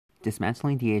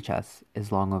Dismantling DHS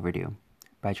is Long Overdue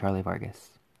by Charlie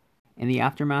Vargas. In the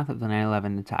aftermath of the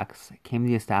 9/11 attacks came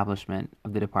the establishment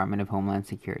of the Department of Homeland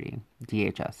Security,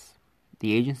 DHS.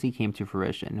 The agency came to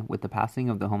fruition with the passing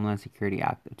of the Homeland Security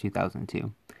Act of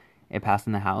 2002. It passed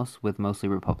in the House with mostly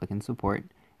Republican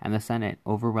support, and the Senate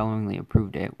overwhelmingly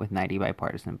approved it with 90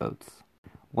 bipartisan votes.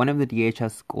 One of the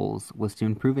DHS goals was to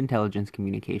improve intelligence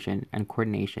communication and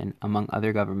coordination among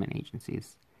other government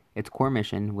agencies. Its core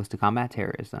mission was to combat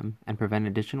terrorism and prevent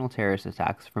additional terrorist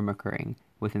attacks from occurring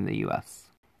within the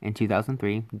U.S. In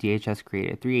 2003, DHS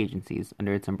created 3 agencies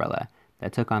under its umbrella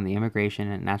that took on the Immigration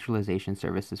and Naturalization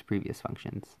Service's previous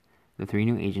functions. The 3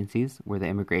 new agencies were the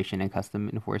Immigration and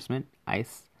Customs Enforcement,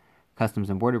 ICE, Customs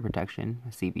and Border Protection,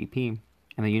 CBP,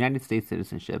 and the United States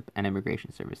Citizenship and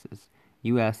Immigration Services,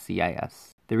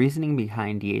 USCIS. The reasoning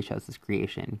behind DHS's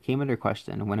creation came under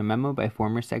question when a memo by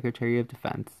former Secretary of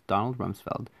Defense Donald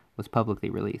Rumsfeld was publicly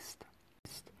released.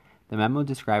 The memo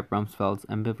described Rumsfeld's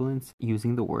ambivalence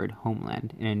using the word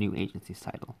homeland in a new agency's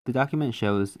title. The document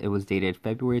shows it was dated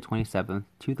February 27,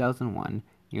 2001,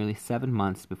 nearly 7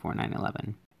 months before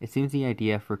 9/11. It seems the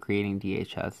idea for creating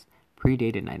DHS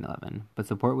predated 9/11, but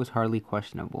support was hardly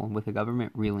questionable with the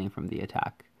government reeling from the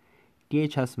attack.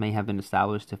 DHS may have been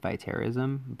established to fight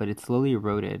terrorism, but it slowly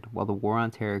eroded while the war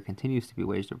on terror continues to be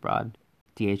waged abroad.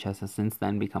 DHS has since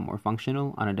then become more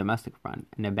functional on a domestic front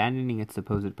and abandoning its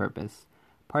supposed purpose.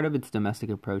 Part of its domestic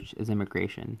approach is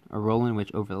immigration, a role in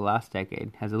which over the last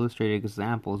decade has illustrated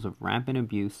examples of rampant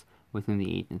abuse within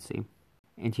the agency.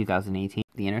 In 2018,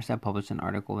 The Intercept published an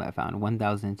article that found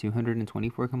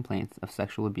 1,224 complaints of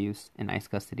sexual abuse in ICE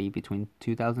custody between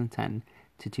 2010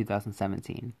 to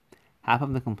 2017. Half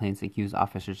of the complaints accused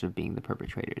officers of being the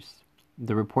perpetrators.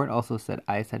 The report also said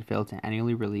ICE had failed to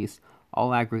annually release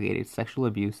all aggregated sexual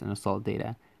abuse and assault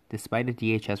data, despite a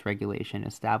DHS regulation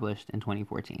established in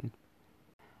 2014.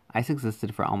 ICE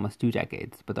existed for almost 2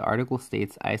 decades, but the article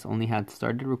states ICE only had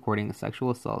started recording a sexual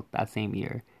assault that same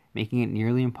year, making it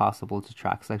nearly impossible to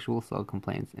track sexual assault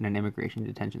complaints in an immigration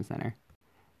detention center.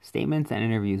 Statements and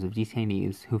interviews of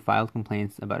detainees who filed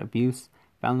complaints about abuse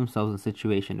found themselves in a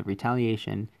situation of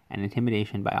retaliation and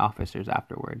intimidation by officers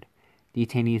afterward.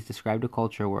 Detainees described a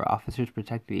culture where officers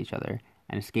protected each other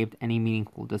and escaped any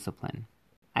meaningful discipline.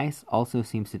 ICE also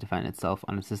seems to defend itself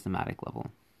on a systematic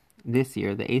level. This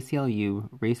year, the ACLU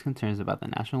raised concerns about the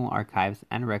National Archives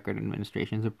and Record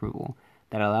Administration's approval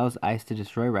that allows ICE to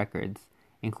destroy records,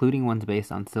 including ones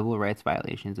based on civil rights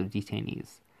violations of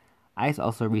detainees. ICE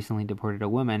also recently deported a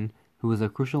woman who was a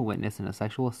crucial witness in a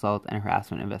sexual assault and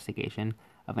harassment investigation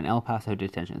of an El Paso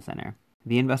detention center.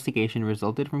 The investigation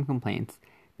resulted from complaints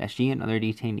that she and other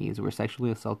detainees were sexually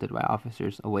assaulted by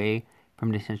officers away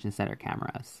from detention center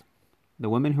cameras. The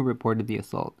woman who reported the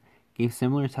assault gave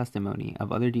similar testimony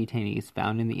of other detainees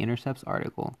found in the Intercept's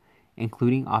article,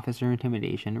 including officer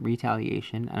intimidation,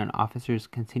 retaliation, and an officer's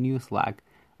continuous lack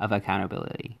of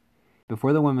accountability.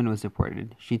 Before the woman was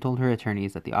deported, she told her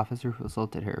attorneys that the officer who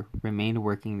assaulted her remained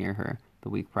working near her the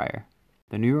week prior.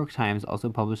 The New York Times also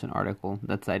published an article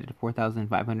that cited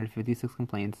 4,556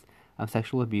 complaints of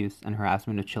sexual abuse and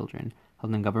harassment of children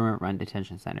held in government-run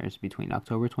detention centers between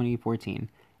October 2014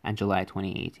 and July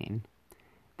 2018.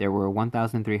 There were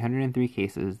 1,303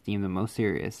 cases deemed the most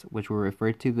serious, which were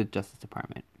referred to the Justice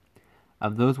Department.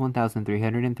 Of those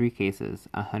 1,303 cases,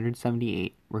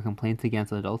 178 were complaints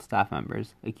against adult staff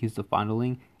members accused of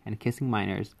fondling and kissing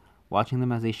minors, watching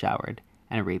them as they showered,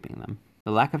 and raping them.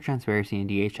 The lack of transparency in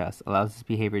DHS allows this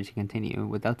behavior to continue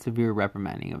without severe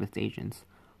reprimanding of its agents,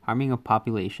 harming a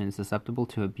population susceptible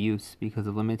to abuse because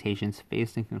of limitations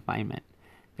faced in confinement.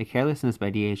 The carelessness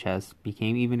by DHS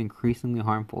became even increasingly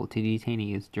harmful to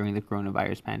detainees during the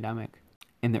coronavirus pandemic.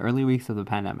 In the early weeks of the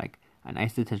pandemic, an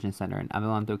ICE detention center in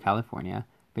Adelanto, California,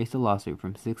 faced a lawsuit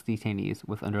from 6 detainees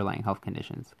with underlying health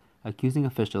conditions, accusing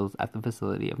officials at the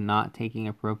facility of not taking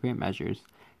appropriate measures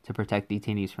to protect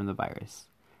detainees from the virus.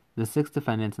 The 6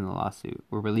 defendants in the lawsuit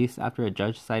were released after a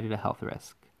judge cited a health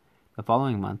risk. The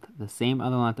following month, the same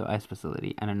Adelanto ICE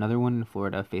facility and another one in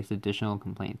Florida faced additional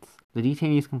complaints. The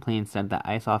detainees' complaints said that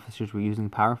ICE officers were using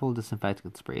powerful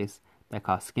disinfectant sprays that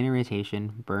caused skin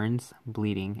irritation, burns,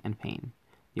 bleeding, and pain.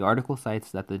 The article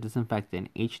cites that the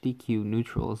disinfectant HDQ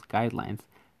Neutral's guidelines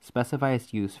specify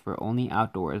its use for only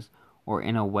outdoors or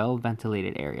in a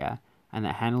well-ventilated area, and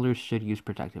that handlers should use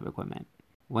protective equipment.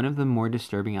 One of the more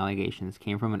disturbing allegations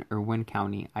came from an Irwin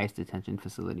County ICE detention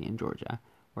facility in Georgia,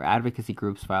 where advocacy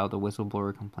groups filed a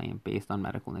whistleblower complaint based on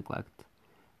medical neglect.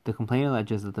 The complaint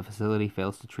alleges that the facility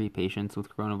fails to treat patients with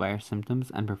coronavirus symptoms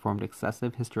and performed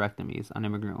excessive hysterectomies on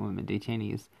immigrant women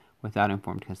detainees without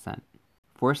informed consent.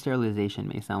 Forced sterilization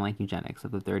may sound like eugenics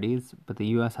of the 30s, but the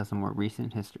US has a more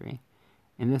recent history.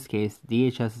 In this case,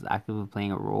 DHS is actively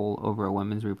playing a role over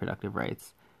women's reproductive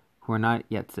rights who are not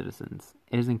yet citizens.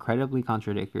 It is incredibly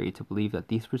contradictory to believe that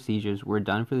these procedures were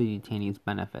done for the detainees'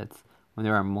 benefits when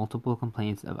there are multiple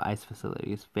complaints of ICE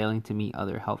facilities failing to meet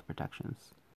other health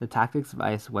protections. The tactics of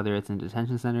ICE, whether it's in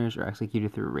detention centers or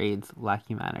executed through raids, lack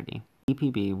humanity.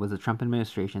 EPB was the Trump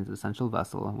administration's essential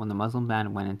vessel when the Muslim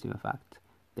ban went into effect.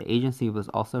 The agency was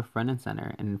also front and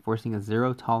center in enforcing a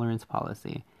zero-tolerance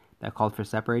policy that called for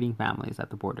separating families at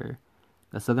the border.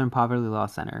 The Southern Poverty Law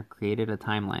Center created a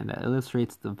timeline that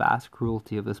illustrates the vast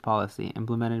cruelty of this policy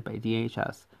implemented by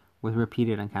DHS with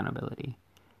repeated accountability.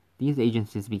 These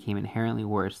agencies became inherently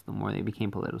worse the more they became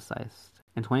politicized.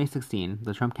 In 2016,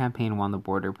 the Trump campaign won the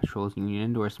Border Patrol's union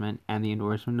endorsement and the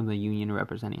endorsement of the union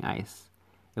representing ICE.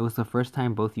 It was the first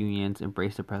time both unions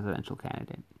embraced a presidential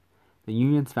candidate. The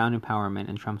unions found empowerment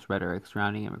in Trump's rhetoric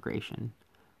surrounding immigration.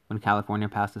 When California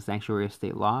passed a sanctuary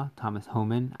state law, Thomas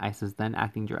Homan, ICE's then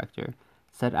acting director,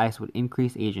 said ICE would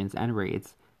increase agents and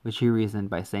raids, which he reasoned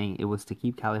by saying it was to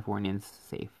keep Californians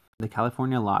safe. The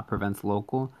California law prevents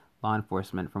local law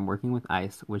enforcement from working with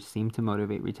ICE, which seemed to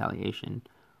motivate retaliation.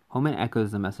 Homan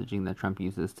echoes the messaging that Trump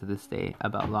uses to this day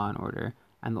about law and order,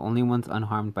 and the only ones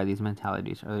unharmed by these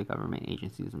mentalities are the government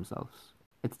agencies themselves.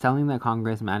 It's telling that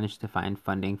Congress managed to find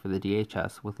funding for the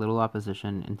DHS with little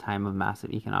opposition in time of massive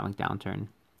economic downturn.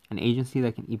 An agency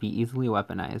that can be easily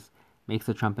weaponized makes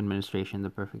the Trump administration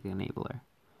the perfect enabler.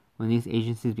 When these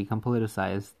agencies become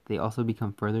politicized, they also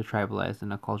become further tribalized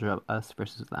in a culture of us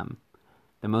versus them.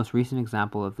 The most recent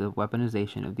example of the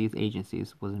weaponization of these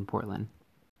agencies was in Portland.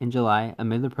 In July,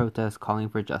 amid the protests calling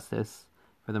for justice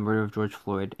for the murder of George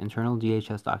Floyd, internal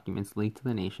DHS documents leaked to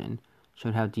the nation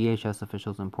showed how DHS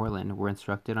officials in Portland were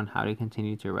instructed on how to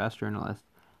continue to arrest journalists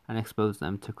and expose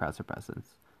them to crowd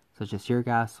suppressants, such as tear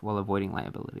gas, while avoiding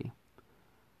liability.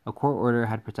 A court order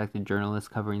had protected journalists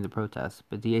covering the protests,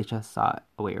 but DHS sought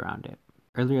a way around it.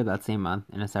 Earlier that same month,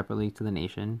 in a separate leak to the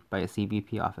nation by a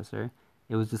CBP officer,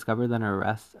 it was discovered that an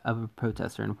arrest of a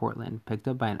protester in Portland, picked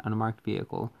up by an unmarked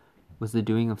vehicle, was the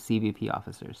doing of CBP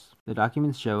officers. The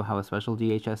documents show how a special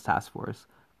DHS task force,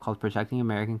 called Protecting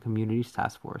American Communities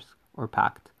Task Force, or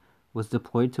PACT, was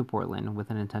deployed to Portland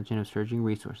with an intention of surging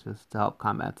resources to help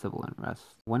combat civil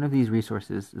unrest. One of these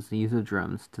resources is the use of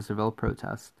drones to surveil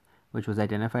protests, which was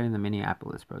identified in the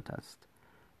Minneapolis protest.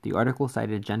 The article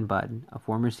cited Jen Budd, a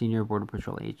former senior Border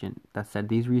Patrol agent, that said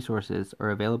these resources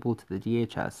are available to the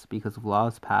DHS because of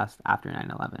laws passed after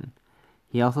 9/11.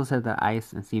 He also said that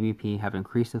ICE and CBP have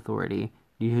increased authority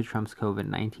due to Trump's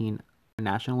COVID-19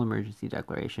 national emergency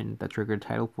declaration that triggered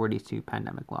Title 42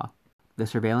 pandemic law. The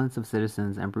surveillance of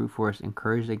citizens and brute force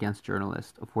encouraged against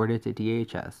journalists afforded to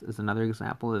DHS is another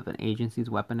example of an agency's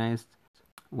weaponized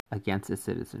against its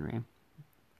citizenry.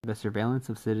 The surveillance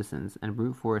of citizens and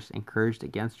brute force encouraged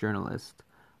against journalists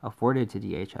afforded to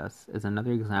DHS is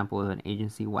another example of an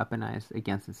agency weaponized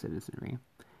against its citizenry.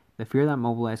 The fear that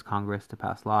mobilized Congress to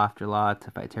pass law after law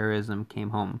to fight terrorism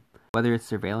came home, whether it's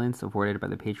surveillance afforded by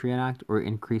the Patriot Act or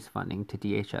increased funding to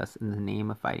DHS in the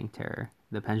name of fighting terror.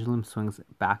 The pendulum swings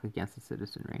back against its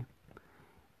citizenry.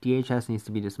 DHS needs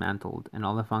to be dismantled, and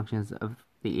all the functions of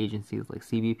the agencies like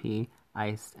CBP,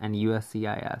 ICE, and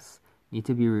USCIS need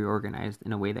to be reorganized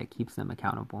in a way that keeps them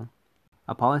accountable.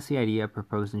 A policy idea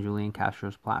proposed in Julian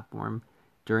Castro's platform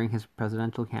during his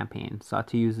presidential campaign sought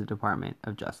to use the Department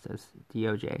of Justice,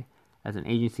 DOJ, as an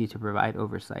agency to provide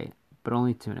oversight, but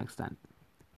only to an extent.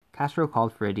 Castro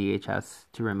called for a DHS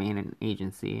to remain an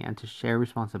agency and to share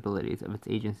responsibilities of its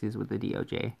agencies with the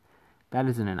DOJ. That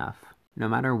isn't enough. No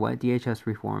matter what DHS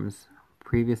reforms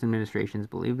previous administrations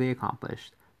believe they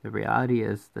accomplished, the reality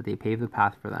is that they paved the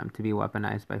path for them to be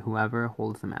weaponized by whoever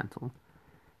holds the mantle.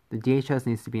 The DHS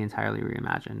needs to be entirely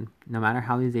reimagined. No matter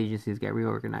how these agencies get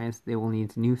reorganized, they will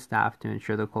need new staff to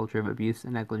ensure the culture of abuse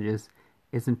and negligence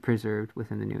isn't preserved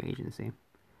within the new agency.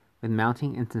 With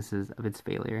mounting instances of its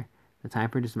failure, the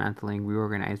time for dismantling,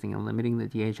 reorganizing, and limiting the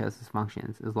DHS's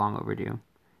functions is long overdue.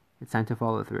 It's time to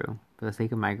follow through, for the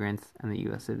sake of migrants and the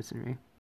U.S. citizenry.